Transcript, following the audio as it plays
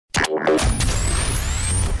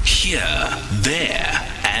Here, there,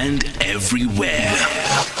 and everywhere.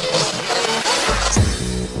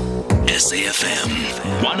 SAFM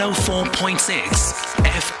 104.6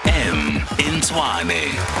 FM in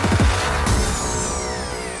Tshwane.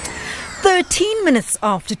 13 minutes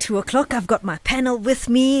after 2 o'clock. I've got my panel with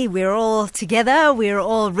me. We're all together. We're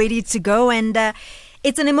all ready to go. And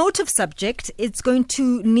it's an emotive subject. It's going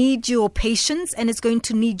to need your patience and it's going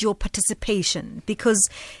to need your participation, because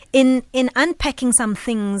in unpacking some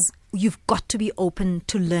things, you've got to be open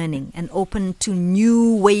to learning and open to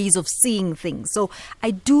new ways of seeing things. So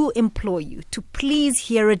I do implore you to please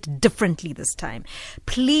hear it differently this time.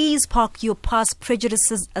 Please park your past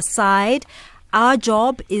prejudices aside. Our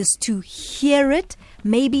job is to hear it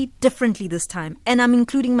maybe differently this time. And I'm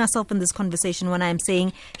including myself in this conversation when I'm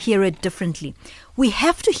saying hear it differently. We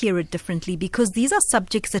have to hear it differently because these are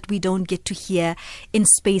subjects that we don't get to hear in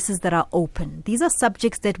spaces that are open. These are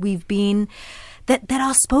subjects that we've been that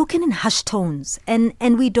are spoken in hushed tones, and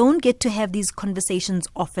we don't get to have these conversations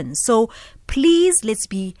often. So please, let's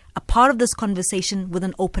be a part of this conversation with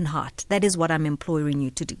an open heart. That is what I'm imploring you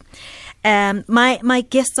to do. My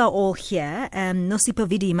guests are all here. Nosipho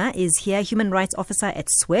Vidima is here, Human Rights Officer at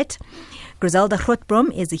SWET. Grizela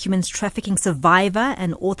Grootboom is a human trafficking survivor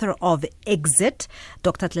and author of Exit.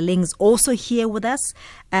 Dr. Katlego is also here with us,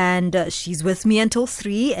 and she's with me until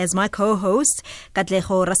 3 as my co-host.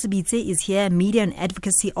 Katlego Rasebitse is here, Media and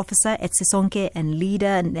Advocacy Officer at Sisonke and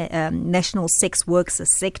leader National Sex Works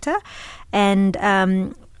Sector. And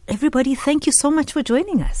everybody, thank you so much for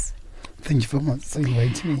joining us. Thank you very much for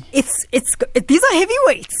inviting me. These are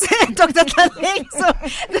heavyweights, Dr. Katlego. So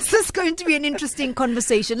this is going to be an interesting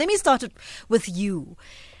conversation. Let me start it with you.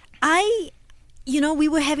 We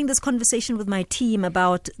were having this conversation with my team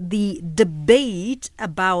about the debate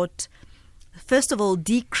about, first of all,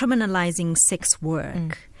 decriminalizing sex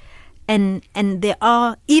work. And there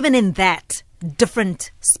are, even in that,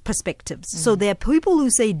 different perspectives. So there are people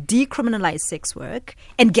who say decriminalize sex work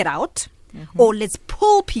and get out. Or let's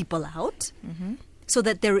pull people out so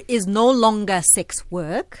that there is no longer sex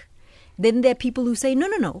work. Then there are people who say,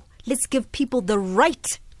 no, let's give people the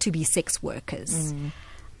right to be sex workers.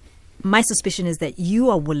 My suspicion is that you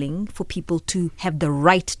are willing for people to have the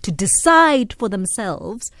right to decide for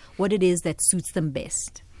themselves what it is that suits them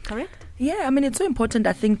best. Correct? Yeah, I mean, it's so important,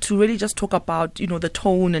 I think, to really just talk about, the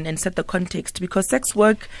tone and set the context, because sex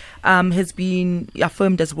work has been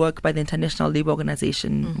affirmed as work by the International Labour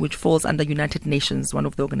Organization, which falls under United Nations, one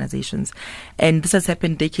of the organizations. And this has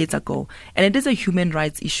happened decades ago. And it is a human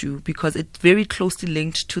rights issue because it's very closely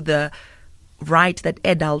linked to the right that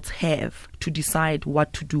adults have to decide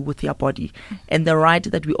what to do with their body, and the right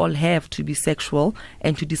that we all have to be sexual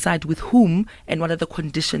and to decide with whom and what are the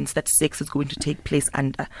conditions that sex is going to take place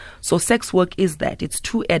under. So sex work is that. It's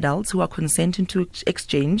two adults who are consenting to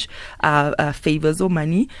exchange favors or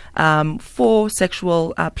money for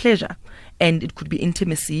sexual pleasure. And it could be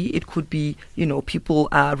intimacy, it could be, people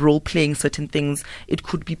role-playing certain things. It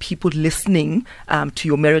could be people listening to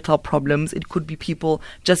your marital problems. It could be people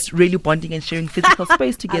just really bonding and sharing physical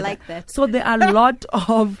space together. I like that. So there are a lot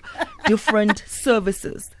of different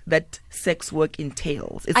services that sex work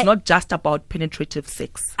entails. It's not just about penetrative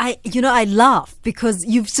sex. I laugh because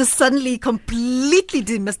you've just suddenly completely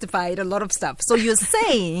demystified a lot of stuff. So you're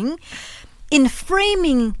saying, in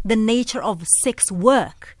framing the nature of sex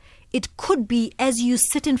work, it could be, as you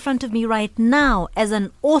sit in front of me right now, as an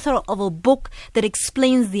author of a book that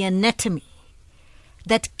explains the anatomy,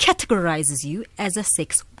 that categorizes you as a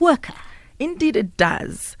sex worker. Indeed, it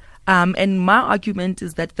does. And my argument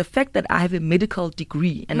is that the fact that I have a medical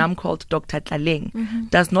degree and I'm called Dr. Katlego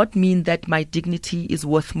does not mean that my dignity is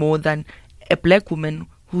worth more than a black woman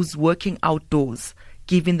who's working outdoors,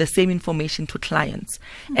 giving the same information to clients.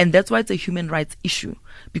 And that's why it's a human rights issue,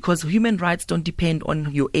 because human rights don't depend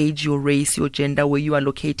on your age, your race, your gender, where you are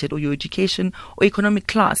located, or your education or economic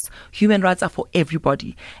class. Human rights are for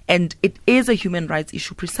everybody. And it is a human rights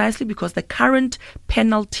issue precisely because the current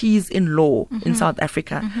penalties in law in South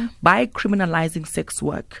Africa by criminalizing sex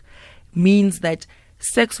work means that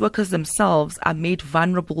sex workers themselves are made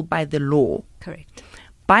vulnerable by the law. Correct.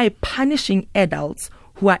 By punishing adults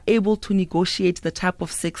who are able to negotiate the type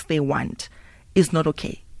of sex they want is not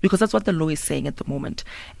okay, because that's what the law is saying at the moment.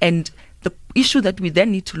 And the issue that we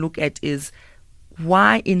then need to look at is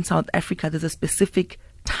why in South Africa there's a specific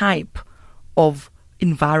type of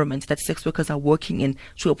environment that sex workers are working in,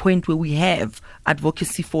 to a point where we have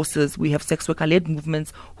advocacy forces, we have sex worker-led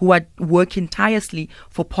movements who are working tirelessly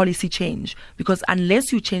for policy change. Because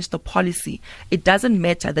unless you change the policy, it doesn't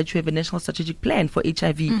matter that you have a national strategic plan for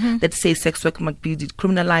HIV that says sex work must be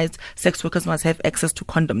decriminalized, sex workers must have access to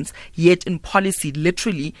condoms. Yet in policy,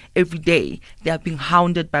 literally every day, they are being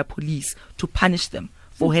hounded by police to punish them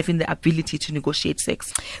for having the ability to negotiate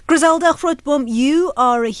sex. Grizela Grootboom, you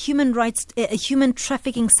are a human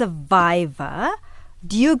trafficking survivor.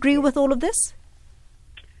 Do you agree with all of this?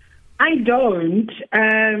 I don't,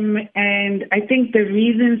 and I think the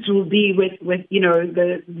reasons will be with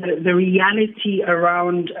the reality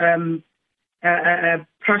around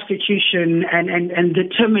prostitution and the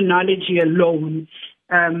terminology alone.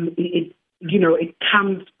 It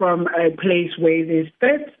comes from a place where there's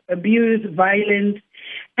threats, abuse, violence.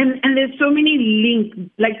 And there's so many links,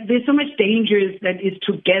 there's so much dangers that is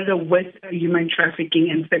together with human trafficking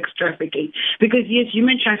and sex trafficking. Because yes,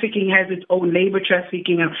 human trafficking has its own labor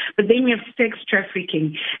trafficking, but then we have sex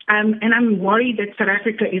trafficking. And I'm worried that South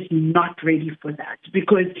Africa is not ready for that.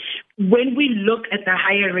 Because when we look at the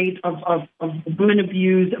higher rate of women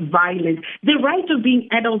abuse, violence, the right of being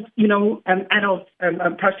adult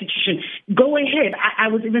prostitution, go ahead. I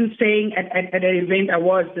was even saying at an event I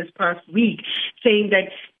was this past week, saying that,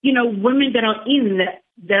 women that are in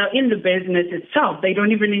the business itself, they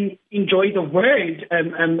don't even enjoy the word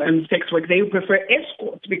sex work. They prefer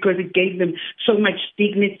escorts because it gave them so much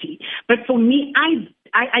dignity. But for me,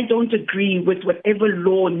 I don't agree with whatever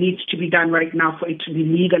law needs to be done right now for it to be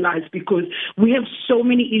legalized, because we have so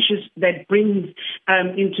many issues that brings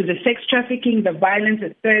into the sex trafficking, the violence,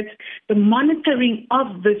 the threats, the monitoring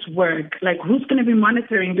of this work. Like, who's going to be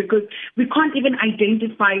monitoring? Because we can't even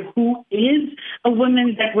identify who is a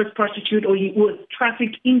woman that was prostitute or was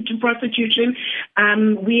trafficked into prostitution.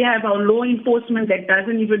 We have our law enforcement that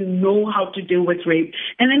doesn't even know how to deal with rape.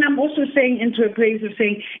 And then I'm also saying into a place of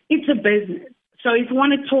saying it's a business. So if we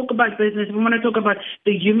want to talk about business, if we want to talk about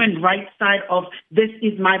the human rights side of this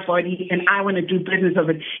is my body and I want to do business of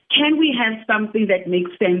it, can we have something that makes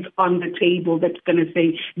sense on the table that's going to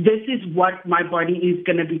say this is what my body is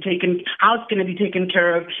going to be taken, how it's going to be taken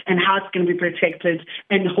care of, and how it's going to be protected,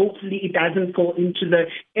 and hopefully it doesn't fall into the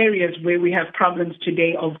areas where we have problems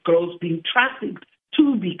today of girls being trafficked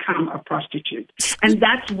to become a prostitute. And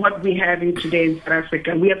that's what we have in today in South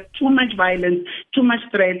Africa. We have too much violence, too much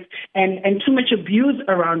threats, and too much abuse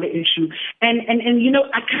around the issue. And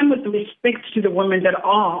I come with respect to the women that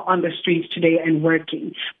are on the streets today and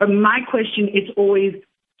working. But my question is always,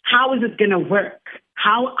 how is it going to work?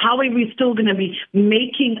 How are we still going to be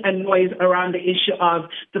making a noise around the issue of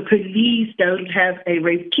the police don't have a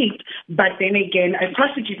rape kit, but then again, a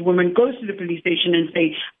prostitute woman goes to the police station and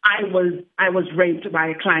say, I was raped by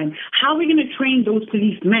a client. How are we going to train those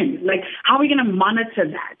policemen? How are we going to monitor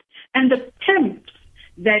that? And the pimps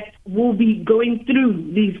that will be going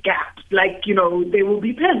through these gaps, there will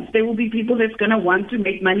be pimps. There will be people that's going to want to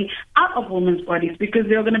make money out of women's bodies, because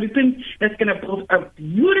there are going to be pimps that's going to build a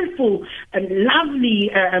beautiful and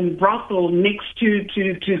lovely brothel next to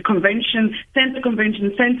convention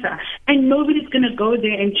center. And nobody's going to go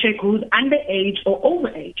there and check who's underage or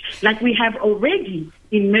overage, like we have already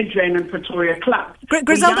in Midrand and Pretoria clubs.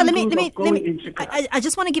 Grizela, let me. I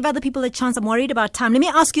just want to give other people a chance. I'm worried about time. Let me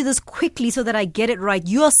ask you this quickly so that I get it right.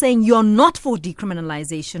 You are saying you're not for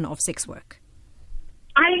decriminalization of sex work.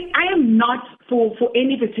 I am not for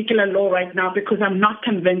any particular law right now, because I'm not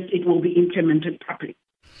convinced it will be implemented properly.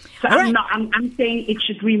 So I'm saying it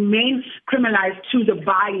should remain criminalized to the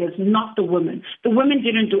buyers, not the women. The women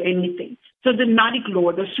didn't do anything. So the Nordic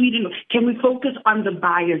law, the Sweden law, can we focus on the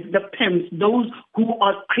buyers, the pimps, those who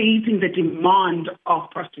are creating the demand of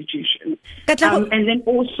prostitution? And then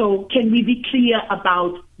also, can we be clear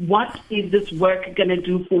about what is this work going to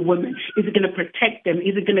do for women? Is it going to protect them?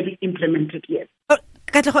 Is it going to be implemented yet?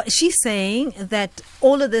 Katlego, she's saying that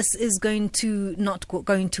all of this is going to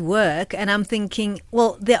work, and I'm thinking,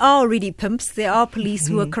 well, there are already pimps, there are police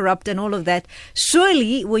who are corrupt and all of that.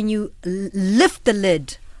 Surely when you lift the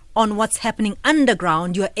lid on what's happening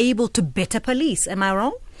underground, you're able to better police. Am I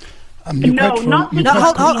wrong? Hold on,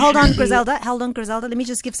 Grizela. Let me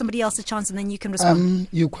just give somebody else a chance and then you can respond.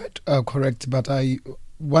 You're quite correct, but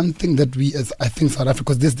one thing that I think South Africa,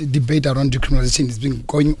 because this debate around decriminalization has been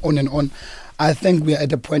going on and on, I think we are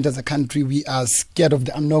at a point as a country we are scared of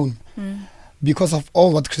the unknown. Because of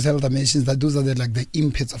all what Grizela mentions, that those are the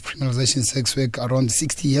impacts of criminalization sex work around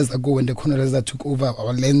 60 years ago when the colonizer took over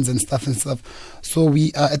our lands and stuff. So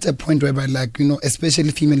we are at a point whereby,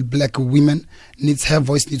 especially female black women, her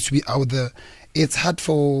voice needs to be out there. It's hard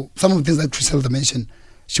for some of the things that Grizela mentioned.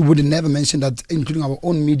 she would never mention that, including our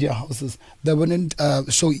own media houses. They wouldn't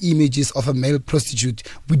show images of a male prostitute.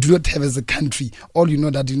 We do not have as a country. All you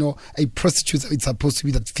know that, a prostitute, it's supposed to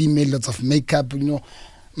be that female, lots of makeup,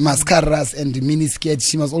 mascaras and mini skirts.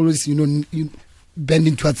 She must always,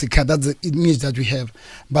 bending towards the car. That's the image that we have.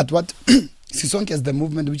 But what Sisonke as the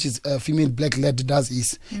movement, which is female black-led, does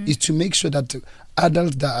is to make sure that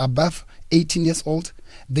adults that are above 18 years old,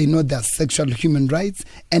 they know their sexual human rights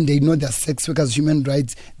and they know their sex workers' human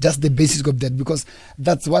rights, just the basics of that, because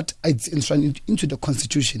that's what it's enshrined into the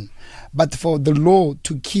constitution. But for the law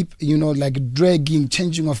to keep, dragging,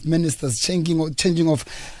 changing of ministers, changing of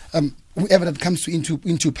whoever that comes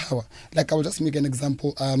into power. Like, I will just make an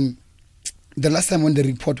example. The last time when the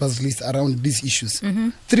report was released around these issues,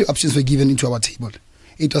 3 options were given into our table.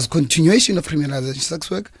 It was continuation of criminalizing sex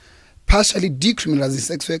work, partially decriminalizing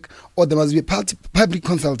sex work, or there must be public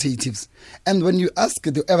consultatives. And when you ask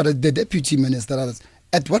the deputy minister,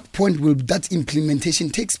 at what point will that implementation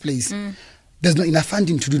take place? There's not enough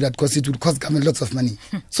funding to do that because it would cost government lots of money.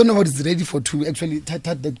 So nobody's ready to actually start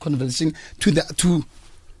that conversation to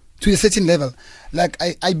a certain level. Like,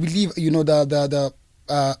 I believe, the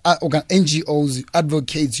NGOs,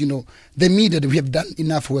 advocates, the media, that we have done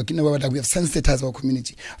enough work in a way that we have sensitized our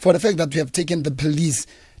community. For the fact that we have taken the police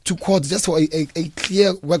to court just for a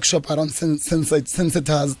clear workshop around sensitizing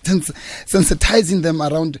them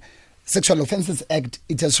around Sexual Offences Act,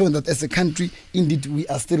 it has shown that as a country, indeed, we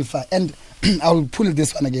are still far. And I will pull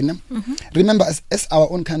this one again. Remember, as our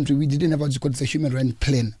own country, we didn't have what you call a human rights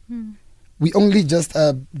plan. We only just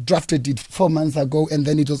drafted it 4 months ago, and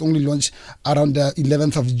then it was only launched around the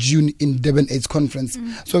 11th of June in Durban AIDS conference.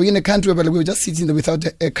 So we're in a country where we were just sitting there without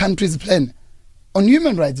a country's plan on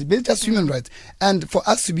human rights, just human rights. And for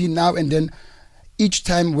us to be now and then, each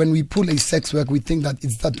time when we pull a sex work, we think that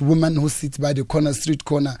it's that woman who sits by the street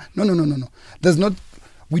corner. No. There's not.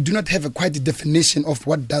 We do not have a quite a definition of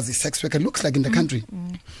what does a sex worker looks like in the country.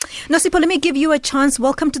 Nosipho, let me give you a chance.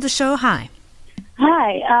 Welcome to the show. Hi.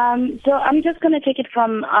 Hi. So I'm just going to take it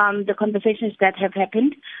from the conversations that have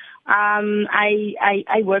happened.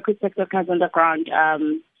 I work with sex workers on the ground,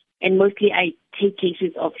 and mostly I take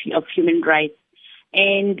cases of human rights.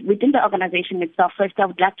 And within the organization itself, first, I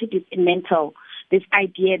would like to dismantle this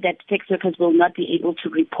idea that sex workers will not be able to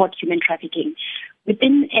report human trafficking.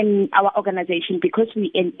 Within our organization, because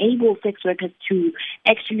we enable sex workers to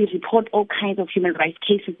actually report all kinds of human rights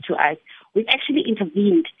cases to us, we've actually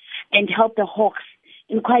intervened and helped the Hawks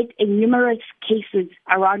in quite numerous cases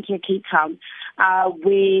around here, Cape Town,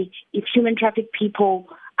 where if human trafficked people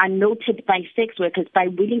are noted by sex workers, by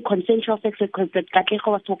willing consensual sex workers that Katlego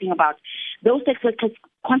was talking about, those sex workers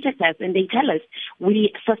contact us and they tell us,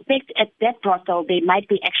 we suspect at that brothel there might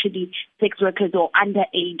be actually sex workers or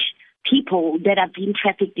underage people that are being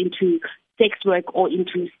trafficked into sex work or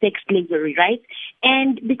into sex slavery, right?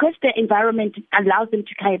 And because the environment allows them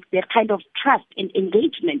to kind of trust and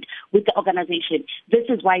engagement with the organization, this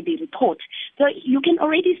is why they report. So you can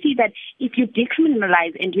already see that if you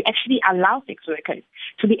decriminalize and you actually allow sex workers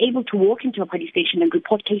to be able to walk into a police station and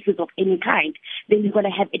report cases of any kind, then you're going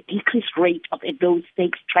to have a decreased rate of those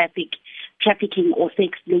sex trafficking or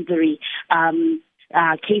sex slavery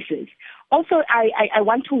cases. Also, I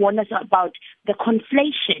want to warn us about the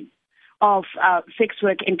conflation of sex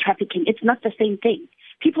work and trafficking. It's not the same thing.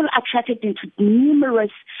 People are trafficked into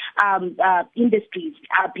numerous industries,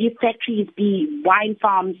 beef factories, wine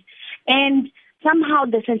farms, and somehow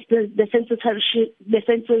the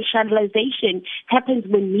sensationalization happens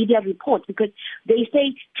when media reports, because they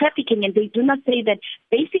say trafficking and they do not say that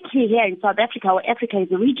basically here in South Africa, or Africa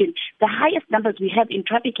as a region, the highest numbers we have in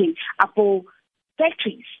trafficking are for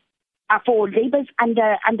factories, are for laborers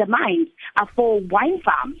under mines, are for wine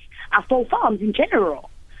farms, are for farms in general.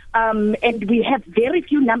 And we have very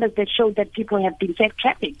few numbers that show that people have been sex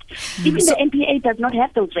trafficked. Even the NPA does not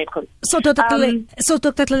have those records. So, Dr.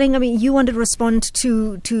 Katlego, I mean, you wanted to respond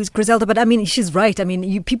to Grizela, but I mean, she's right. I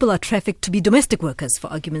mean, people are trafficked to be domestic workers, for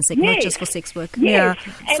argument's sake, not just for sex work. Yes.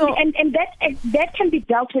 Yeah. And that can be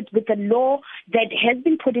dealt with the law that has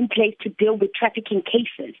been put in place to deal with trafficking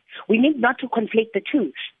cases. We need not to conflate the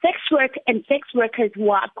two. Sex work and sex workers who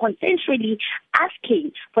are consensually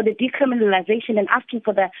asking for the decriminalization and asking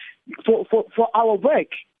for our work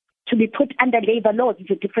to be put under labor laws is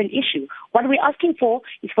a different issue. What we're asking for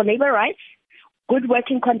is for labor rights, good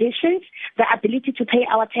working conditions, the ability to pay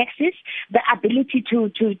our taxes, the ability to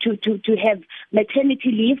have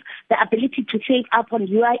maternity leave, the ability to save up on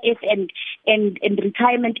UIF and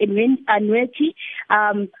retirement annuity.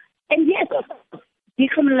 And yes,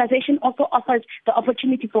 decriminalization also offers the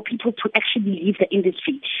opportunity for people to actually leave the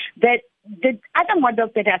industry. That the other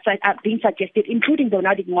models that are being suggested, including the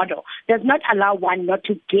Nordic model, does not allow one not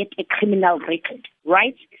to get a criminal record,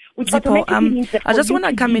 right? Zippo, I just want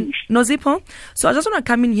to come in. No, Zippo. So I just want to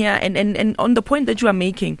come in here and on the point that you are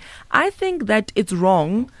making. I think that it's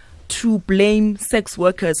wrong to blame sex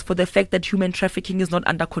workers for the fact that human trafficking is not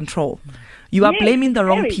under control. You are blaming the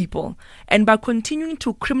wrong people. And by continuing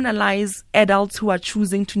to criminalize adults who are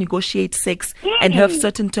choosing to negotiate sex and have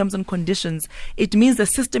certain terms and conditions, it means the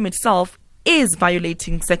system itself is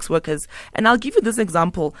violating sex workers. And I'll give you this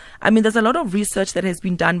example. I mean, there's a lot of research that has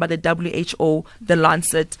been done by the WHO, the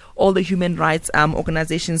Lancet, all the human rights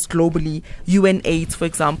organizations globally, UNAIDS, for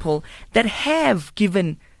example, that have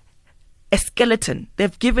given a skeleton.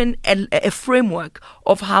 They've given a framework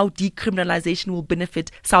of how decriminalization will benefit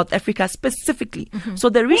South Africa specifically. So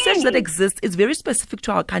the research that exists is very specific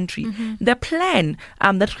to our country. The plan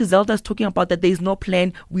that Grizela is talking about, that there is no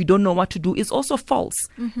plan, we don't know what to do, is also false.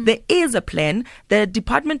 There is a plan. The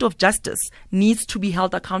Department of Justice needs to be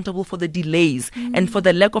held accountable for the delays and for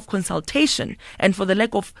the lack of consultation and for the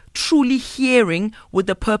lack of truly hearing with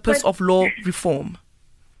the purpose of law reform.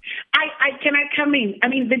 Can I come in? I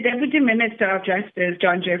mean, the Deputy Minister of Justice,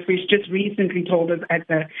 John Jeffries, just recently told us at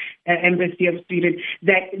the Embassy of Sweden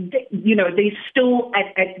that, they're still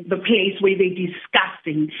at the place where they're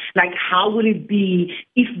discussing, like, how will it be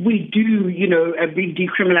if we do, a big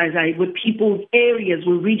decriminalization? Would people's areas,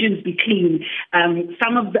 will regions be clean?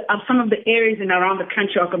 Some of the areas in around the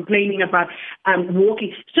country are complaining about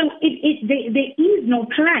walking. So there is no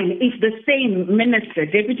plan. If the same minister,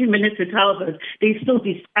 Deputy Minister, tells us there's still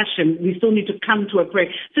discussion, we still need to come to a prayer.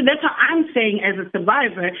 So that's what I'm saying as a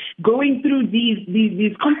survivor, going through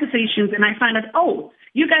these conversations, and I find out,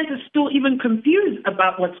 you guys are still even confused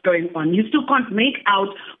about what's going on. You still can't make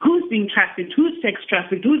out who's being trafficked, who's sex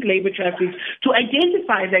trafficked, who's labor trafficked, to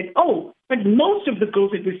identify that, but most of the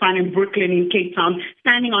girls that we find in Brooklyn, in Cape Town,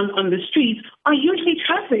 standing on the streets are usually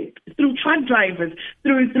trafficked through truck drivers,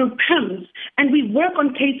 through pimps, and we work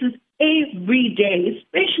on cases every day,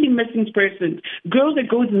 especially missing persons, girls that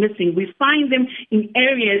goes missing. We find them in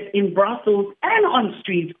areas, in brothels and on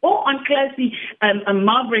streets, or on classy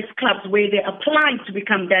Mavericks clubs where they apply to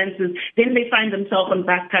become dancers. Then they find themselves on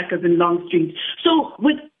backpackers and long streets. So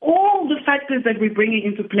with all the factors that we're bringing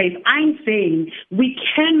into place, I'm saying we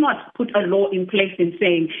cannot put a law in place and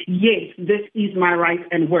saying, yes, this is my right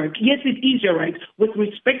and work. Yes, it is your right, with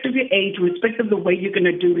respect of your age, respect of the way you're going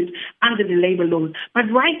to do it under the labor laws. But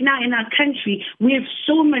right now in our country, we have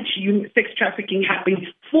so much sex trafficking happening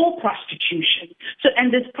for prostitution.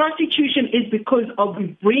 And this prostitution is because of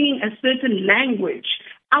bringing a certain language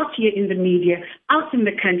out here in the media, out in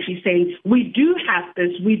the country, saying we do have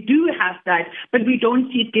this, we do have that, but we don't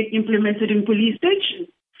see it get implemented in police stations.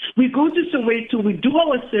 We go to Soweto, we do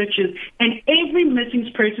our searches, and every missing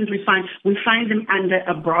person we find them under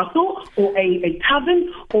a brothel or a tavern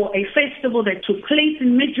or a festival that took place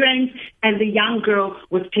in Midrand, and the young girl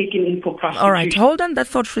was taken in for prostitution. All right, hold on that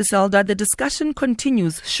thought, Grizela. The discussion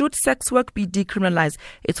continues. Should sex work be decriminalized?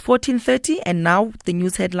 It's 14:30, and now the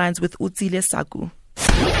news headlines with Utsile Saku.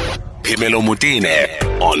 Phemelo Motene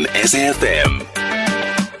on SAFM.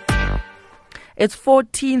 It's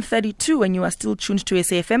 14:32 and you are still tuned to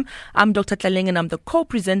SAFM. I'm Dr. Katlego and I'm the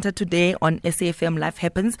co-presenter today on SAFM Life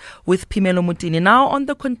Happens with Phemelo Motene. Now on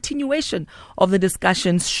the continuation of the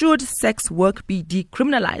discussions, should sex work be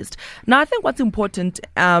decriminalized? Now I think what's important,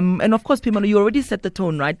 and of course Phemelo, you already set the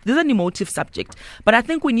tone, right? This is an emotive subject, but I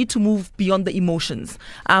think we need to move beyond the emotions.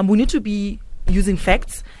 We need to be using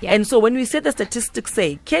facts. Yeah. And so when we say the statistics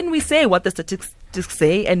say, can we say what the statistics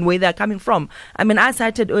say and where they're coming from? I mean, I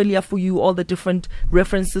cited earlier for you all the different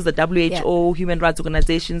references, the WHO, human rights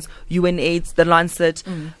organizations, UNAIDS, the Lancet,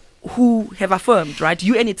 who have affirmed, right?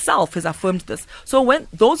 UN itself has affirmed this. So when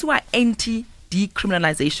those who are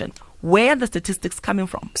anti-decriminalization, where are the statistics coming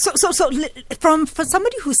from? So for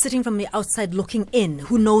somebody who's sitting from the outside looking in,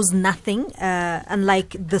 who knows nothing,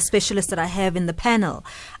 unlike the specialists that I have in the panel,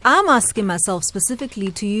 I'm asking myself specifically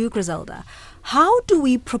to you, Grizela, how do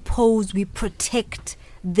we propose we protect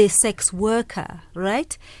the sex worker,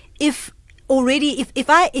 right? If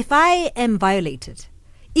I am violated,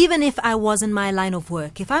 even if I was in my line of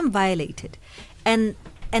work, if I'm violated and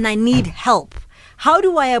I need help, how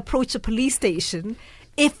do I approach a police station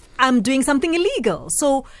if I'm doing something illegal?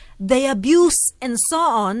 So the abuse and so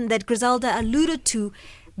on that Grizela alluded to,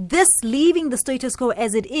 this leaving the status quo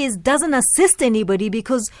as it is doesn't assist anybody,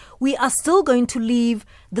 because we are still going to leave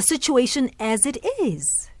the situation as it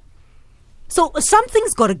is. So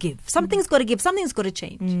something's got to give. Something's got to give. Something's got to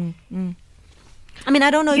change. I mean, I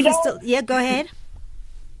don't know if you still... Yeah, go ahead.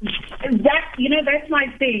 That's my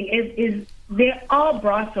thing. Is there are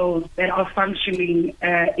brothels that are functioning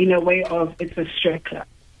in a way of it's a strip club.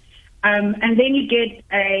 And then you get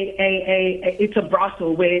it's a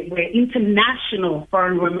brothel where international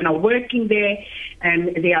foreign women are working there,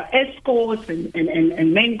 and there are escorts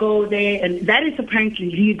and men go there, and that is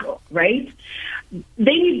apparently legal, right?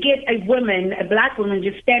 Then you get a black woman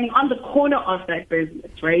just standing on the corner of that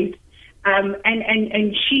business, right?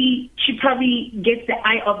 And she probably gets the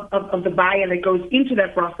eye of the buyer that goes into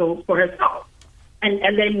that brothel for herself.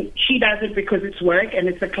 And then she does it because it's work and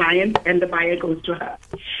it's a client, and the buyer goes to her.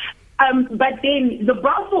 But then the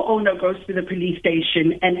brothel owner goes to the police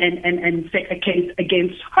station and set a case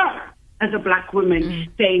against her as a black woman,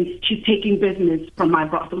 saying she's taking business from my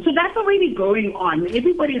brothel. So that's already going on.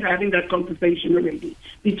 Everybody's having that conversation already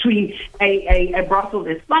between a brothel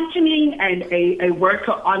that's functioning and a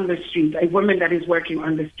worker on the street, a woman that is working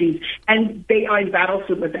on the street. And they are in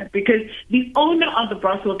battlefield with that, because the owner of the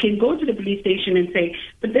brothel can go to the police station and say,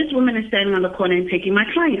 but this woman is standing on the corner and taking my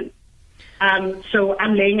client. So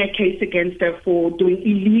I'm laying a case against her for doing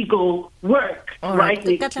illegal work right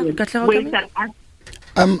next to it.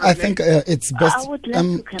 I think it's best.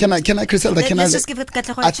 Can I, Grizela? Let's just give it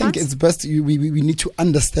Katlego a I think it's best we need to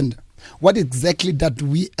understand what exactly that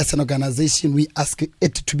we as an organization we ask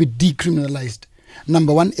it to be decriminalized.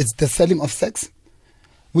 Number one, it's the selling of sex,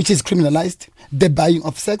 which is criminalized. The buying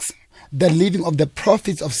of sex, the living of the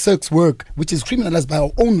profits of sex work, which is criminalized by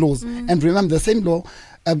our own laws. And remember, the same law.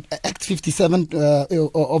 Act 57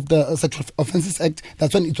 of the Sexual Offences Act,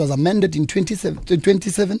 that's when it was amended in 27,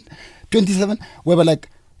 where like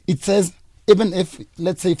it says, even if,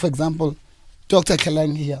 let's say, for example, Dr.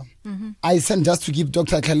 Katlego here, I sent just to give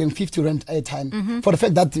Dr. Katlego 50 rand a time for the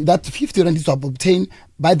fact that 50 rand is obtained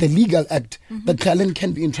by the legal act, that Katlego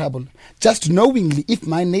can be in trouble. Just knowingly, if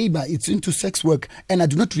my neighbor is into sex work and I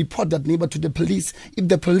do not report that neighbor to the police, if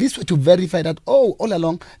the police were to verify that, all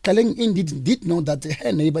along, Katlego indeed did know that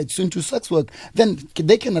her neighbor is into sex work, then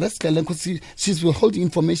they can arrest Katlego because she's withholding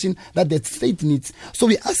information that the state needs. So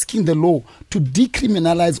we're asking the law to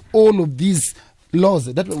decriminalize all of these laws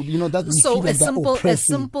that so as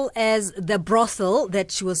simple as the brothel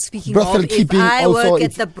that she was speaking brothel of. Keeping, if I also work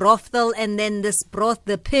at the brothel and then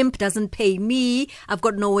the pimp doesn't pay me, I've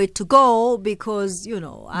got nowhere to go because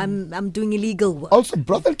I'm doing illegal work. Also,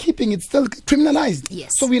 brothel keeping, it's still criminalized.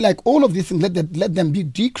 Yes. So we like all of these things. Let them be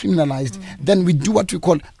decriminalized. Then we do what we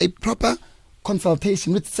call a proper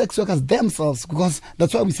consultation with sex workers themselves, because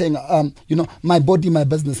that's why we're saying, my body, my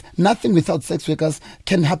business. Nothing without sex workers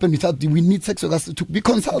can happen we need sex workers to be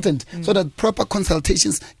consultant so that proper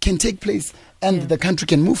consultations can take place and the country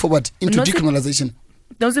can move forward into decriminalization.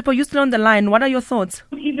 Nosipho, you still on the line. What are your thoughts?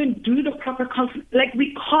 Even do the proper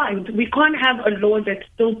we can't have a law that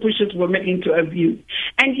still pushes women into abuse.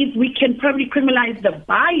 And if we can probably criminalize the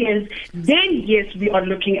buyers, then yes, we are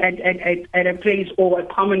looking at a place or a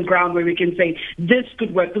common ground where we can say this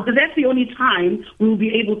could work, because that's the only time we will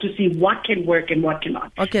be able to see what can work and what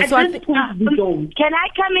cannot. Okay, so at this point, we don't. Can I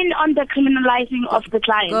come in on the criminalizing of the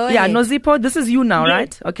client? Yeah, Nosipho, this is you now,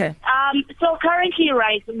 right? Okay. So currently,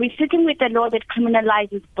 right, we're sitting with a law that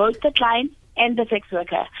criminalizes both the client and the sex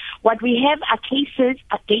worker. What we have are cases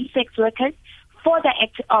against sex workers for the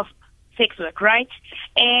act of sex work, right?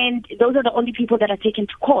 And those are the only people that are taken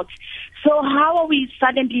to court. So how are we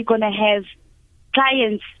suddenly going to have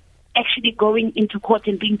clients actually going into court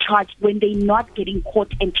and being charged when they're not getting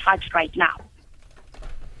caught and charged right now?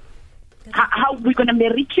 How we're going to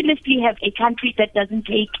miraculously have a country that doesn't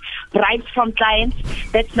take bribes from clients,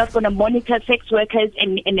 that's not going to monitor sex workers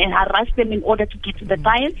and harass them in order to get to the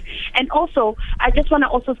clients. And also, I just want to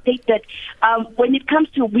also state that when it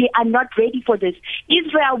comes to we are not ready for this,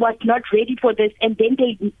 Israel was not ready for this, and then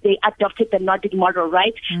they adopted the Nordic model,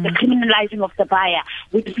 right? The criminalizing of the buyer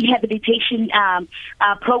with rehabilitation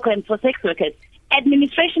programs for sex workers.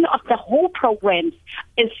 Administration of the whole program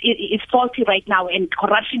is faulty right now, and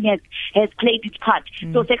corruption has played its part.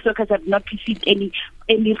 So sex workers have not received any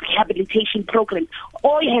rehabilitation program,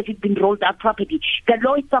 or has it been rolled out properly. The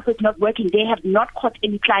law itself is not working. They have not caught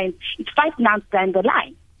any clients. It's 5 months down the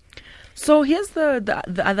line. So here's the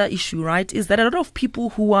other issue, right? Is that a lot of people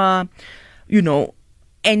who are,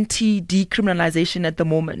 anti-decriminalization at the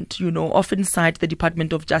moment, often cite the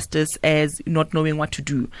Department of Justice as not knowing what to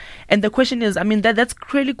do. And the question is, that's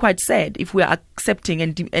really quite sad if we are accepting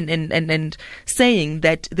and saying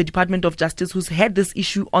that the Department of Justice, who's had this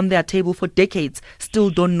issue on their table for decades,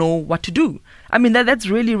 still don't know what to do. That's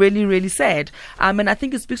really, really, really sad. And I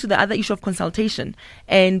think it speaks to the other issue of consultation.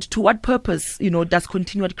 And to what purpose, does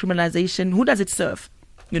continued criminalization, who does it serve?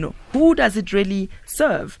 who does it really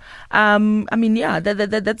serve?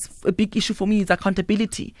 That's a big issue for me, is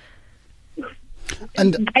accountability.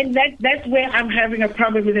 And that's where I'm having a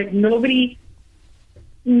problem with it. Nobody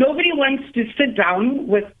wants to sit down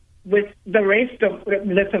with the rest of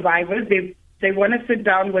the survivors. They want to sit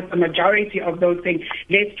down with the majority of those things.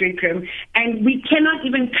 Let's decrim. And we cannot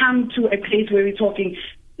even come to a place where we're talking,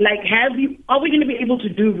 like, are we going to be able to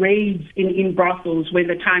do raids in Brussels when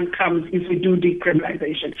the time comes if we do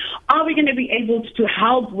decriminalization? Are we going to be able to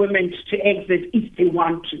help women to exit if they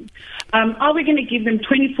want to? Are we going to give them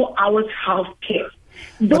 24 hours health care?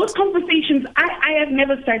 Those conversations, I have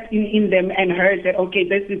never sat in them and heard that, okay,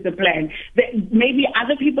 this is the plan. That maybe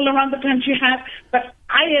other people around the country have, but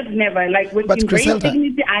I have never, like with Embrace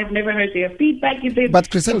Dignity, I have never heard their feedback. But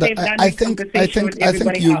Grizela, I think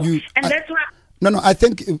you and that's why. No, I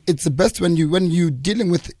think it's the best when you're dealing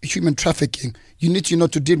with human trafficking, you need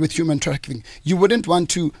to deal with human trafficking. You wouldn't want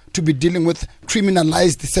to be dealing with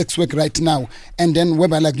criminalized sex work right now, and then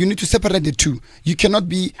whereby, like, you need to separate the two. You cannot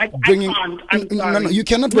be bringing. No, you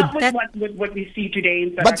cannot. Not with what we see today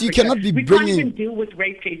in South But Africa. You cannot be we bringing. We can't even deal with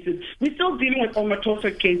rape cases. We're still dealing with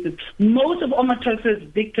Omatoso cases. Most of Omatoso's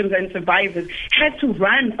victims and survivors had to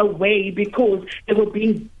run away because they were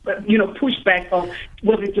being, pushed back. Or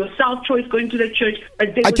was it your self-choice going to the church?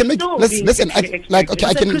 I can make. Listen.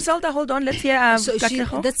 Grizela, hold on. Let's hear.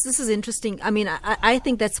 This is interesting. I mean, I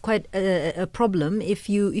think that's quite a problem if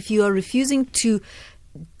you are refusing to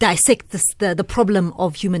dissect the problem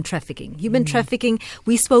of human trafficking. Human trafficking,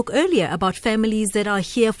 we spoke earlier about families that are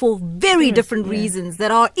here for very different reasons,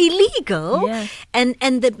 that are illegal, and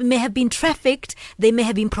that may have been trafficked, they may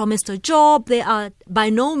have been promised a job, they are by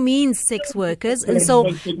no means sex workers, and so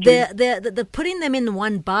the putting them in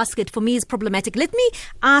one basket for me is problematic. Let me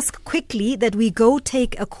ask quickly that we go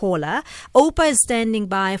take a caller. Opa is standing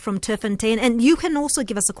by from Turfontein, and you can also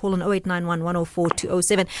give us a call on 0891 104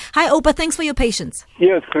 207. Hi Opa, thanks for your patience.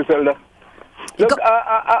 Yes, Grizela. Look,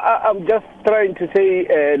 I'm just trying to say,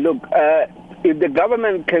 if the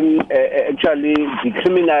government can actually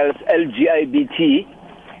decriminalize LGBT,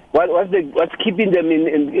 what's keeping them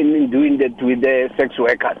in doing that with the sex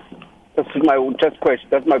workers? That's my question.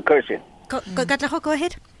 That's my question. Katlego, go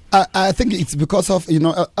ahead. I think it's because of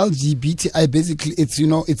LGBTI. Basically,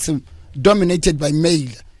 it's dominated by male.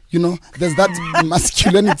 There's that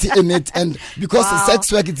masculinity in it, and because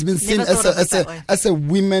sex work, it's been seen as a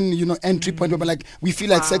women, entry point. But like we feel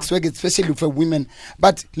like sex work, especially for women.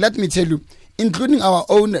 But let me tell you, including our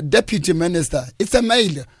own deputy minister, it's a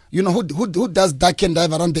male. Who does duck and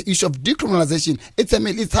dive around the issue of decriminalization? It's a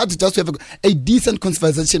male. It's hard to just have a decent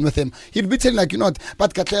conversation with him. He'll be telling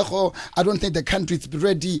but Katlego, I don't think the country is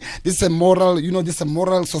ready. This is a moral, this is a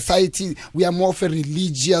moral society. We are more for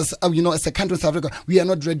religious, as a country of South Africa, we are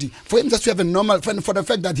not ready. For him just to have a normal, for the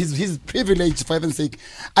fact that he's privileged, for heaven's sake,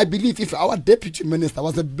 I believe if our deputy minister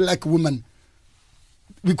was a black woman,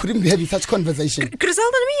 we couldn't be having such conversation. Grizela,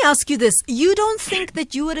 let me ask you this. You don't think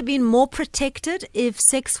that you would have been more protected if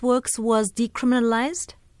sex works was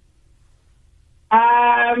decriminalized?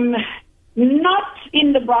 Not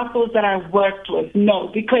in the brothels that I worked with, no,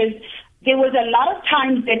 because there was a lot of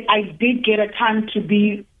times that I did get a time to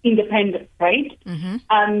be independent, right?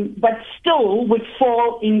 But still would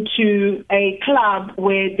fall into a club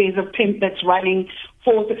where there's a pimp that's running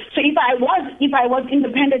for. So if I was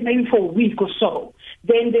independent maybe for a week or so,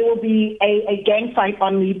 then there will be a gang fight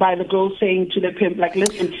on me by the girl saying to the pimp, like,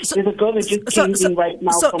 listen, there's a girl that just came in right now.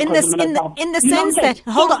 So in the sense that,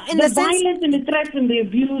 hold on, in the violence and the threats and the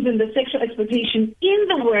abuse and the sexual exploitation in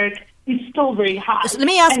the work is still very high. So let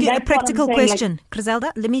me ask you a practical question,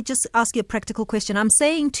 Grizela. Let me just ask you a practical question. I'm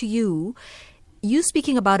saying to you, you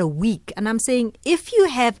speaking about a week, and I'm saying if you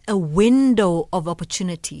have a window of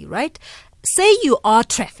opportunity, right? Say you are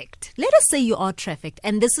trafficked. Let us say you are trafficked,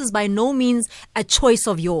 and this is by no means a choice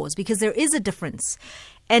of yours, because there is a difference.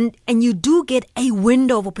 And you do get a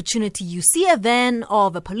window of opportunity. You see a van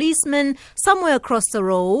of a policeman somewhere across the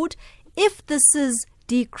road. If this is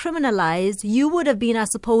decriminalized, you would have been, I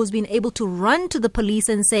suppose, been able to run to the police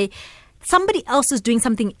and say, somebody else is doing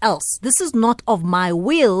something else. This is not of my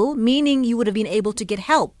will, meaning you would have been able to get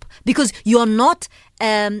help because you're not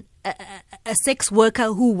a sex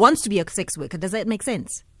worker who wants to be a sex worker. Does that make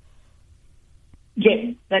sense?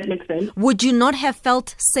 Yes, that makes sense. Would you not have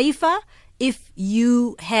felt safer if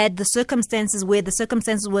you had the circumstances where the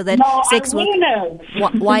circumstances were that sex work? No,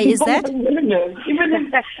 Why is that? I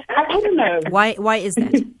wouldn't know. Why is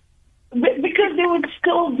that? Because there would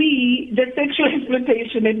still be the sexual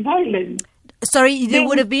exploitation and violence. Sorry, there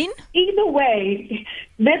would have been? Either way,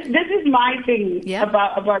 this is my thing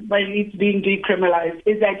about it being decriminalized,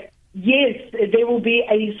 is that yes, there will be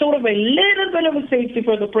a sort of a little bit of a safety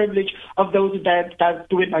for the privilege of those that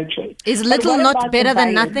do it by choice. Is little not better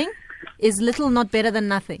than nothing? Is little not better than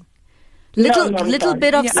nothing? Little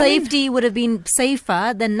bit of safety would have been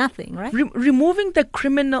safer than nothing, right? Removing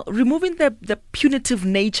the punitive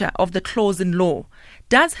nature of the clause in law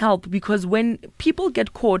does help, because when people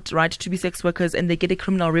get caught, right, to be sex workers and they get a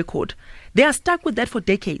criminal record, they are stuck with that for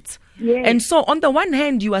decades. Yes. And so on the one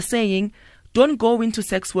hand, you are saying, don't go into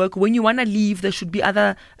sex work. When you want to leave, there should be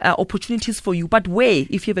other opportunities for you. But where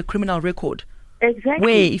if you have a criminal record? Exactly.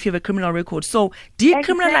 Where if you have a criminal record? So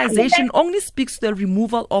decriminalization only speaks to the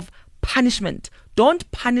removal of punishment.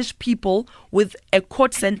 Don't punish people with a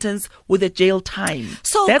court sentence, with a jail time.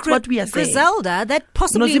 So that's what we are saying. Griselda, that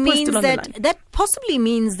possibly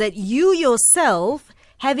means that you yourself,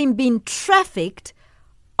 having been trafficked,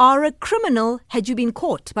 are a criminal had you been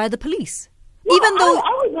caught by the police. Well, even though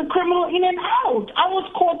I was a criminal in and out. I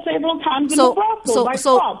was caught several times in the brothel by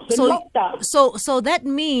cops and locked up. So that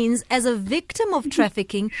means, as a victim of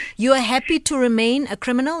trafficking, you are happy to remain a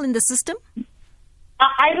criminal in the system?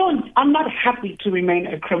 I'm not happy to remain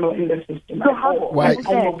a criminal in the system. Why? I'm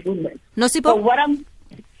a woman. Nosipho? So what I'm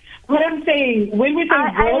saying, when we say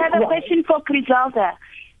I have a question for Griselda.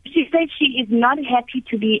 She said she is not happy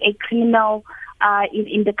to be a criminal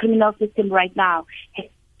in the criminal system right now.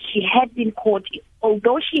 She had been caught.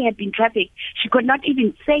 Although she had been trafficked, she could not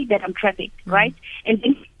even say that I'm trafficked, right? And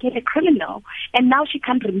then get a criminal, and now she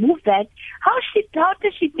can't remove that. How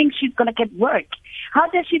does she think she's going to get work? How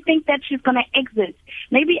does she think that she's going to exit?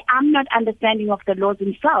 Maybe I'm not understanding of the laws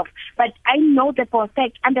himself, but I know that for a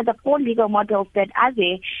fact, under the 4 legal models that are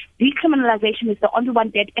there, decriminalization is the only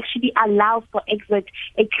one that actually allows for exit,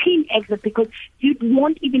 a clean exit, because you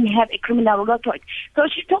won't even have a criminal record. So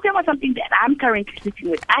she's talking about something that I'm currently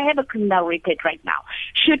sitting with. I have a criminal record right now.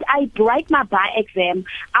 Should I write my bar exam,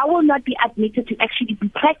 I will not be admitted to actually be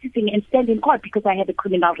practicing and stand in court because I have a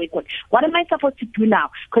criminal record. What am I supposed to do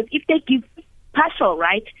now? Because if they give partial,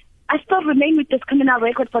 right, I still remain with this criminal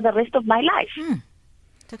record for the rest of my life.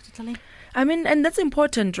 Dr. Tali? I mean, and that's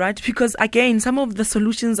important, right? Because again, some of the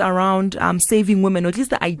solutions around saving women, or at least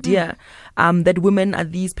the idea that women are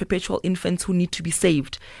these perpetual infants who need to be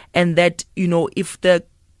saved, and that, you know, if the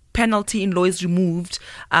penalty in law is removed,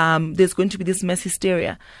 there's going to be this mass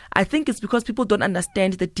hysteria. I think it's because people don't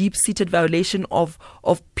understand the deep-seated violation of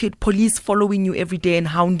police following you every day and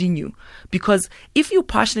hounding you. Because if you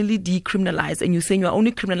partially decriminalize and you're saying you're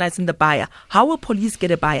only criminalizing the buyer, how will police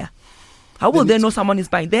get a buyer? How will they know someone is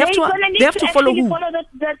buying? They have to follow who? Follow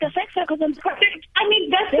the sex workers. I mean,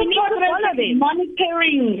 that's the problem.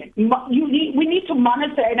 Monitoring. We need to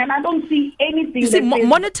monitor it, and I don't see anything. You see,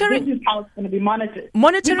 monitoring. This is how it's going to be monitored.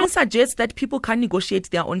 Monitoring suggests that people can negotiate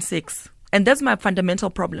their own sex, and that's my fundamental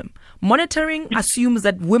problem. Monitoring assumes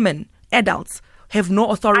that women, adults, have no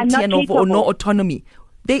authority and or no autonomy.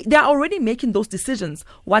 They are already making those decisions.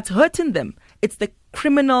 What's hurting them? It's the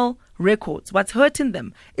criminal records. What's hurting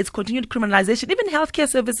them? It's continued criminalization. Even healthcare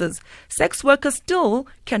services. Sex workers still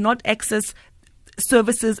cannot access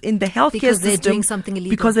services in the healthcare system because they're doing something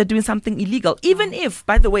illegal. Because they're doing something illegal. Even if,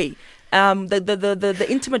 by the way, the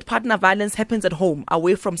intimate partner violence happens at home,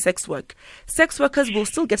 away from sex work, sex workers will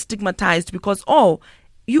still get stigmatized because,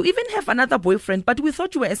 you even have another boyfriend, but we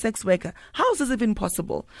thought you were a sex worker. How is this even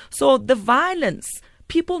possible? So the violence,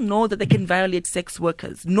 people know that they can violate sex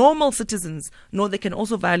workers. Normal citizens know they can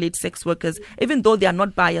also violate sex workers, even though they are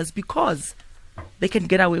not buyers, because they can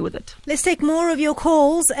get away with it. Let's take more of your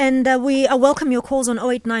calls, and we welcome your calls on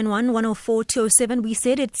 0891 104 207. We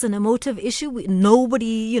said it's an emotive issue.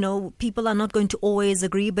 Nobody, people are not going to always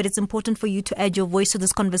agree, but it's important for you to add your voice to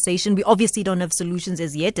this conversation. We obviously don't have solutions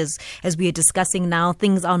as yet, as we are discussing now.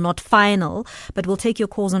 Things are not final, but we'll take your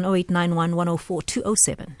calls on 0891 104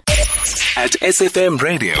 207. At SFM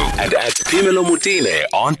Radio and at Pimelo Mutine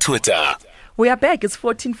on Twitter. We are back. It's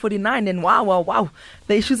 14:49, and wow.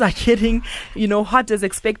 The issues are getting, hot as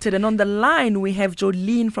expected. And on the line, we have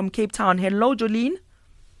Jolene from Cape Town. Hello, Jolene.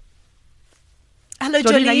 Hello,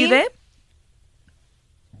 Jolene. Are you there?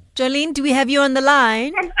 Jolene, do we have you on the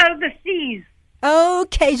line? I'm overseas.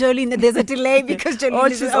 Okay, Jolene. There's a delay because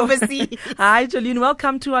Jolene is overseas. Hi, Jolene.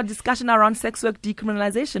 Welcome to our discussion around sex work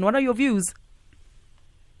decriminalization. What are your views?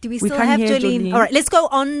 Do we still have Jolene? All right, let's go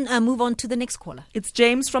on, move on to the next caller. It's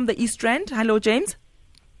James from the East Rand. Hello, James.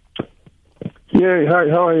 Yeah, hi,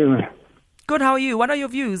 how are you? Good, how are you? What are your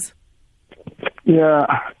views? Yeah,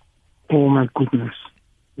 oh my goodness.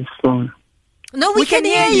 It's fun. No, we can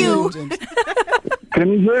hear you. Can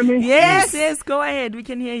you hear me? Yes, go ahead. We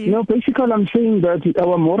can hear you. No, basically I'm saying that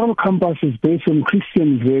our moral compass is based on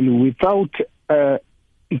Christian value without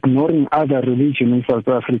ignoring other religions in South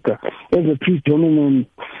Africa as a predominantly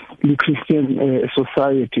Christian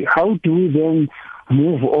society. How do we then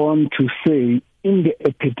move on to say in the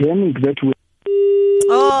epidemic that we...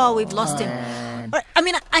 Oh, we've lost him. I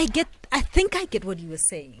mean, I think I get what he was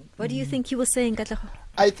saying. What do you think he was saying, Katlego?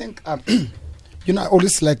 I think, I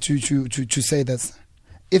always like to say this.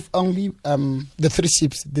 If only the three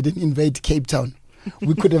ships didn't invade Cape Town,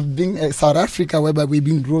 we could have been South Africa, whereby we're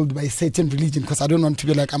being ruled by certain religion, because I don't want to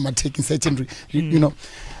be like I'm attacking certain,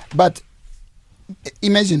 But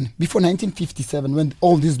imagine, before 1957, when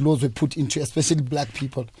all these laws were put into, especially black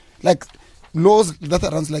people, like laws that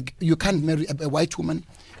are like you can't marry a white woman,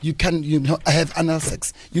 you can have anal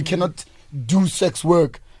sex, you cannot do sex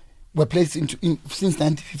work, were placed since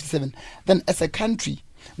 1957. Then as a country,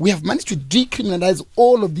 we have managed to decriminalize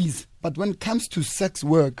all of these. But when it comes to sex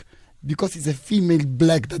work, because it's a female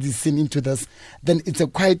black that is seen into this, then it's a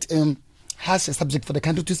quite harsh subject for the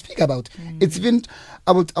country to speak about. It's been,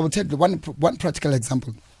 I will tell you one practical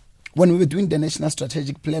example. When we were doing the National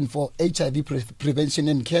Strategic Plan for HIV prevention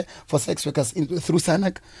and care for sex workers through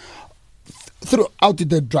SANAC, throughout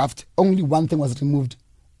the draft, only one thing was removed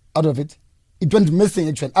out of it. It went missing,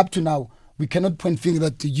 actually. Up to now, we cannot point finger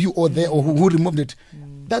at you or there or who removed it.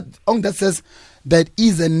 That says there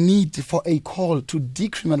is a need for a call to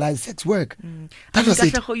decriminalize sex work. That was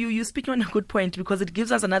it. You're speaking on a good point, because it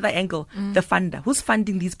gives us another angle. The funder. Who's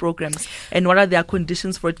funding these programs and what are their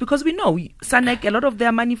conditions for it? Because we know SANAC, a lot of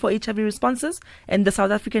their money for HIV responses and the South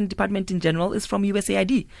African Department in general is from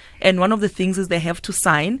USAID. And one of the things is they have to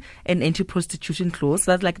sign an anti-prostitution clause.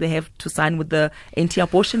 That's like they have to sign with the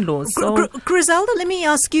anti-abortion laws. So, Grizela, let me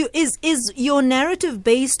ask you, is your narrative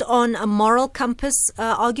based on a moral compass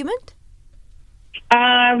argument?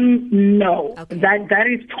 No. Okay. That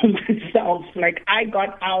is for myself. Like, I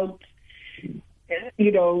got out,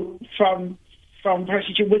 from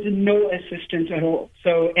prostitution with no assistance at all.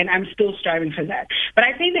 So, and I'm still striving for that. But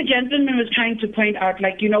I think the gentleman was trying to point out,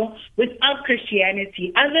 without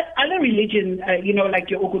Christianity, other religions, like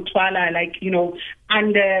your Okutwala,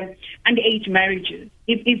 underage marriages.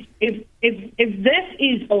 If this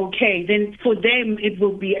is okay, then for them it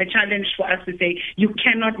will be a challenge for us to say you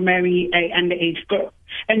cannot marry an underage girl.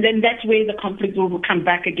 And then that's where the conflict will come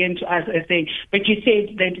back again to us as saying, but you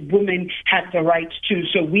said that women have the right to.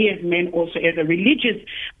 So we as men also, as a religious,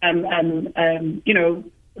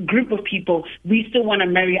 group of people, we still want to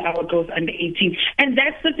marry our girls under 18. And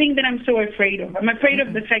that's the thing that I'm so afraid of. I'm afraid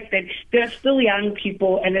of the fact that there are still young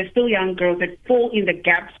people and there's still young girls that fall in the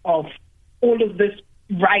gaps of all of this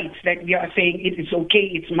rights that we are saying it is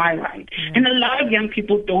okay, it's my right. And a lot of young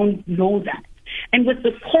people don't know that. And with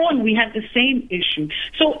the porn, we have the same issue.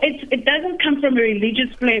 So it doesn't come from a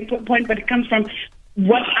religious point, but it comes from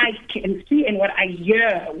what I can see and what I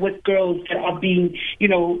hear with girls that are being,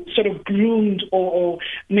 sort of groomed or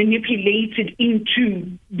manipulated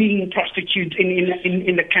into being prostitutes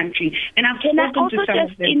in the country. And I've spoken to some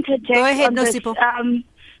of them. Go ahead, Nosipho.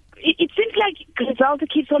 It seems like Grizela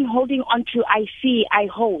keeps on holding on to I see, I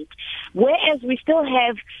hold, whereas we still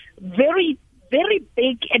have very, very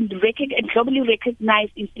big and globally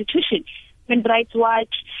recognized institutions, Human Rights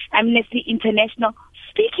Watch, Amnesty International,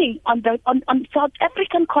 speaking on South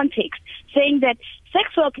African context, saying that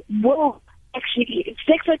sex work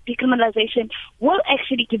decriminalization will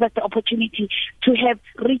actually give us the opportunity to have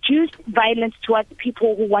reduced violence towards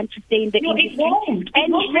people who want to stay in the industry. It won't.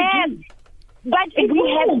 But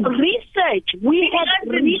we have research.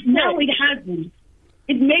 No, it hasn't.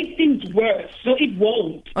 It makes things worse, so it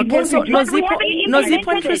won't. Okay, so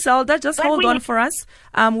Nosipho and Grizela, just hold on for us.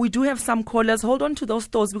 We do have some callers. Hold on to those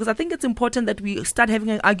thoughts, because I think it's important that we start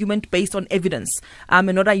having an argument based on evidence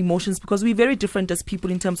and not our emotions, because we're very different as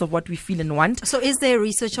people in terms of what we feel and want. So is there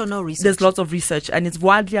research or no research? There's lots of research and it's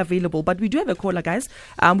widely available. But we do have a caller, guys.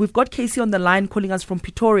 We've got Casey on the line calling us from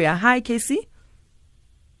Pretoria. Hi, Casey.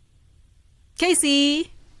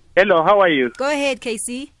 Casey. Hello, how are you? Go ahead,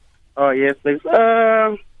 Casey. Oh, yes, please.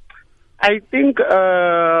 I think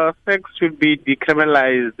sex should be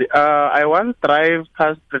decriminalized. I once drive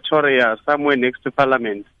past Pretoria, somewhere next to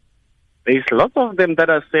Parliament. There's lots of them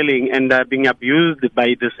that are selling and are being abused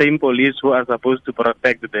by the same police who are supposed to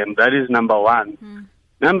protect them. That is number one.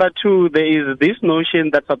 Number two, there is this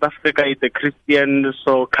notion that South Africa is a Christian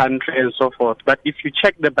country and so forth. But if you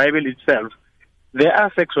check the Bible itself, there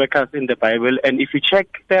are sex workers in the Bible. And if you check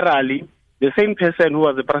thoroughly, the same person who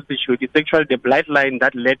was a prostitute is actually the bloodline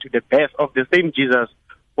that led to the birth of the same Jesus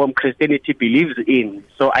whom Christianity believes in.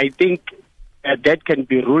 So I think that can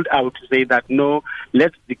be ruled out to say that, no,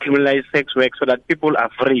 let's decriminalize sex work so that people are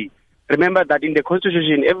free. Remember that in the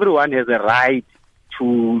Constitution, everyone has a right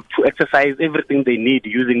to exercise everything they need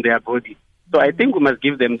using their body. So I think we must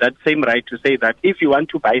give them that same right to say that if you want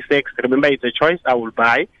to buy sex, remember it's a choice, I will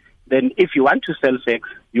buy. Then if you want to sell sex,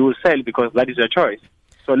 you will sell because that is your choice.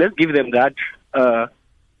 So let's give them that.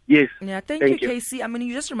 Yes. Yeah, thank you, Casey. I mean,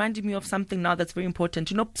 you just reminded me of something now that's very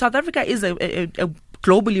important. You know, South Africa is a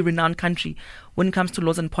globally renowned country when it comes to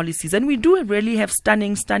laws and policies. And we do really have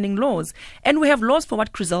stunning laws. And we have laws for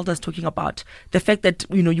what Grizela is talking about. The fact that,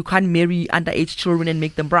 you know, you can't marry underage children and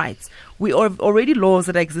make them brides. We have already laws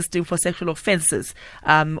that are existing for sexual offenses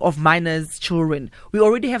of minors, children. We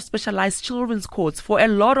already have specialized children's courts for a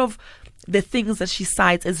lot of the things that she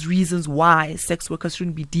cites as reasons why sex workers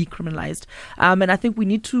shouldn't be decriminalized. And I think we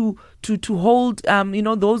need to hold,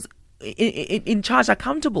 those in charge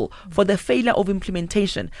accountable for the failure of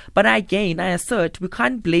implementation. But again, I assert we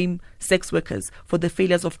can't blame sex workers for the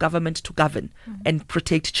failures of government to govern and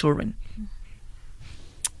protect children.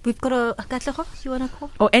 We've got a Katlego, you want to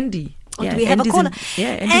call? Oh, Andy. Oh, do we have Andy's a caller?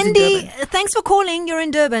 Andy, thanks for calling. You're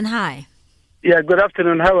in Durban. Hi. Yeah, good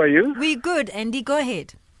afternoon. How are you? We're good, Andy. Go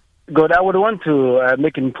ahead. Good. I would want to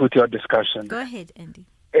make input your discussion. Go ahead, Andy.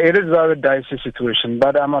 It is a very dicey situation,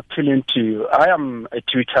 but I'm appealing to you. I am a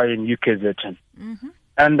tutor in UKZN. Mm-hmm.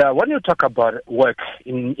 And when you talk about work,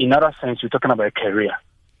 in other sense, you're talking about a career.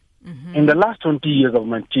 Mm-hmm. In the last 20 years of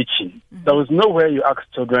my teaching, there was nowhere you ask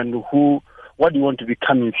children what do you want to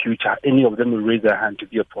become in future. Any of them will raise their hand to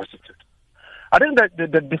be a prostitute. I think that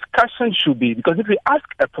the discussion should be, because if we ask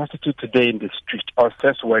a prostitute today in the street or a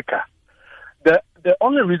sex worker, the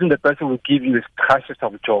only reason the person will give you is crisis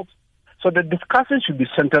of jobs. So the discussion should be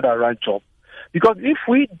centered around job. Because if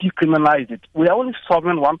we decriminalize it, we are only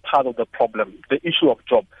solving one part of the problem, the issue of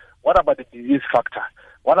job. What about the disease factor?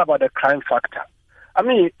 What about the crime factor? I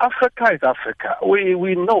mean, Africa is Africa.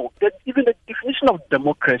 We know that even the definition of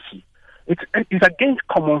democracy, it's against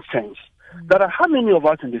common sense. There are how many of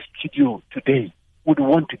us in the studio today would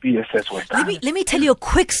want to be a sex worker? Let me tell you a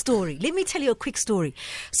quick story.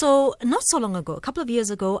 So not so long ago, a couple of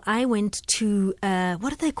years ago, I went to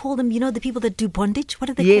what do they call them? You know, the people that do bondage.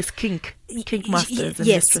 What are they? Yes, kink masters. And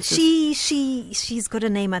yes, mistresses. she's got a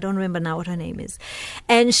name. I don't remember now what her name is,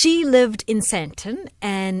 and she lived in Sandton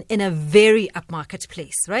and in a very upmarket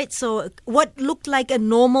place, right? So what looked like a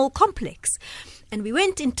normal complex. And we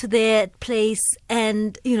went into their place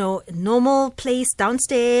and, normal place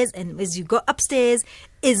downstairs. And as you go upstairs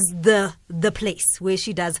is the place where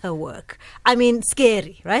she does her work. I mean,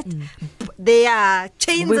 scary, right? There are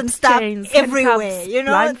chains and stuff everywhere,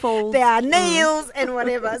 blindfolds. There are nails and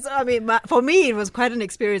whatever. So, I mean, for me, it was quite an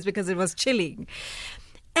experience because it was chilling.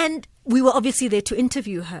 And we were obviously there to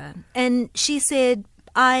interview her. And she said,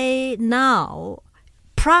 I now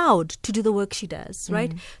proud to do the work she does,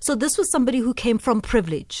 right? So this was somebody who came from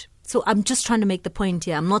privilege. So I'm just trying to make the point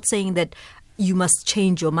here. I'm not saying that you must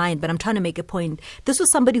change your mind, but I'm trying to make a point. This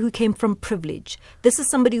was somebody who came from privilege. This is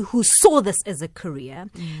somebody who saw this as a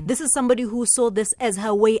career. This is somebody who saw this as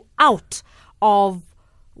her way out of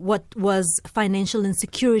what was financial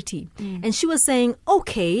insecurity. And she was saying,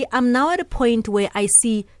 okay, I'm now at a point where I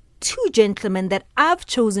see two gentlemen that I've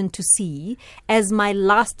chosen to see as my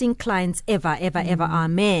lasting clients ever are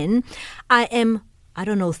men. I am,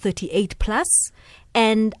 38 plus,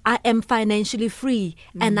 and I am financially free,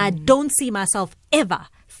 and I don't see myself ever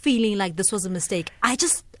feeling like this was a mistake.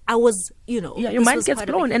 I was, your mind gets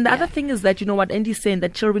blown. And the other thing is that, what Andy's saying,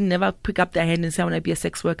 that children never pick up their hand and say, I want to be a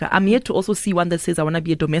sex worker. I'm here to also see one that says, I want to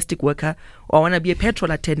be a domestic worker, or I want to be a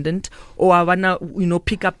petrol attendant, or I want to,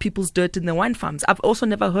 pick up people's dirt in the wine farms. I've also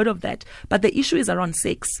never heard of that. But the issue is around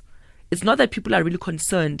sex. It's not that people are really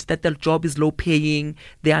concerned that their job is low paying,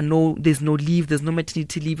 there's no leave, there's no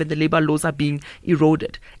maternity leave, and the labor laws are being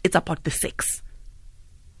eroded. It's about the sex.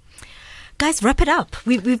 Guys, wrap it up.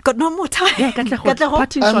 We've got no more time. Yeah,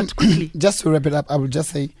 parting shot quickly. Just to wrap it up, I will just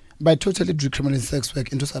say, by totally decriminalizing sex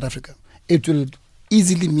work into South Africa, it will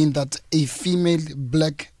easily mean that a female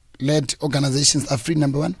black-led organizations are free,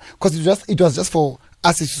 number one, because it was just for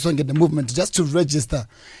us as Sisonke, the movement, just to register.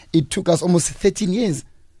 It took us almost 13 years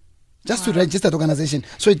just to register the organization.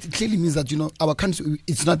 So it clearly means that, our country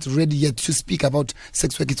is not ready yet to speak about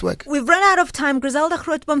sex work, its work. We've run out of time. Grizela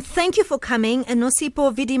Grootboom, thank you for coming. And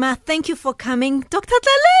Nosipho Vidima, thank you for coming. Dr.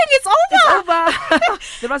 Tlaleng, it's over.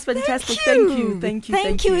 That was fantastic.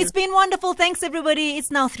 Thank you. It's been wonderful. Thanks, everybody. It's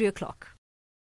now 3:00.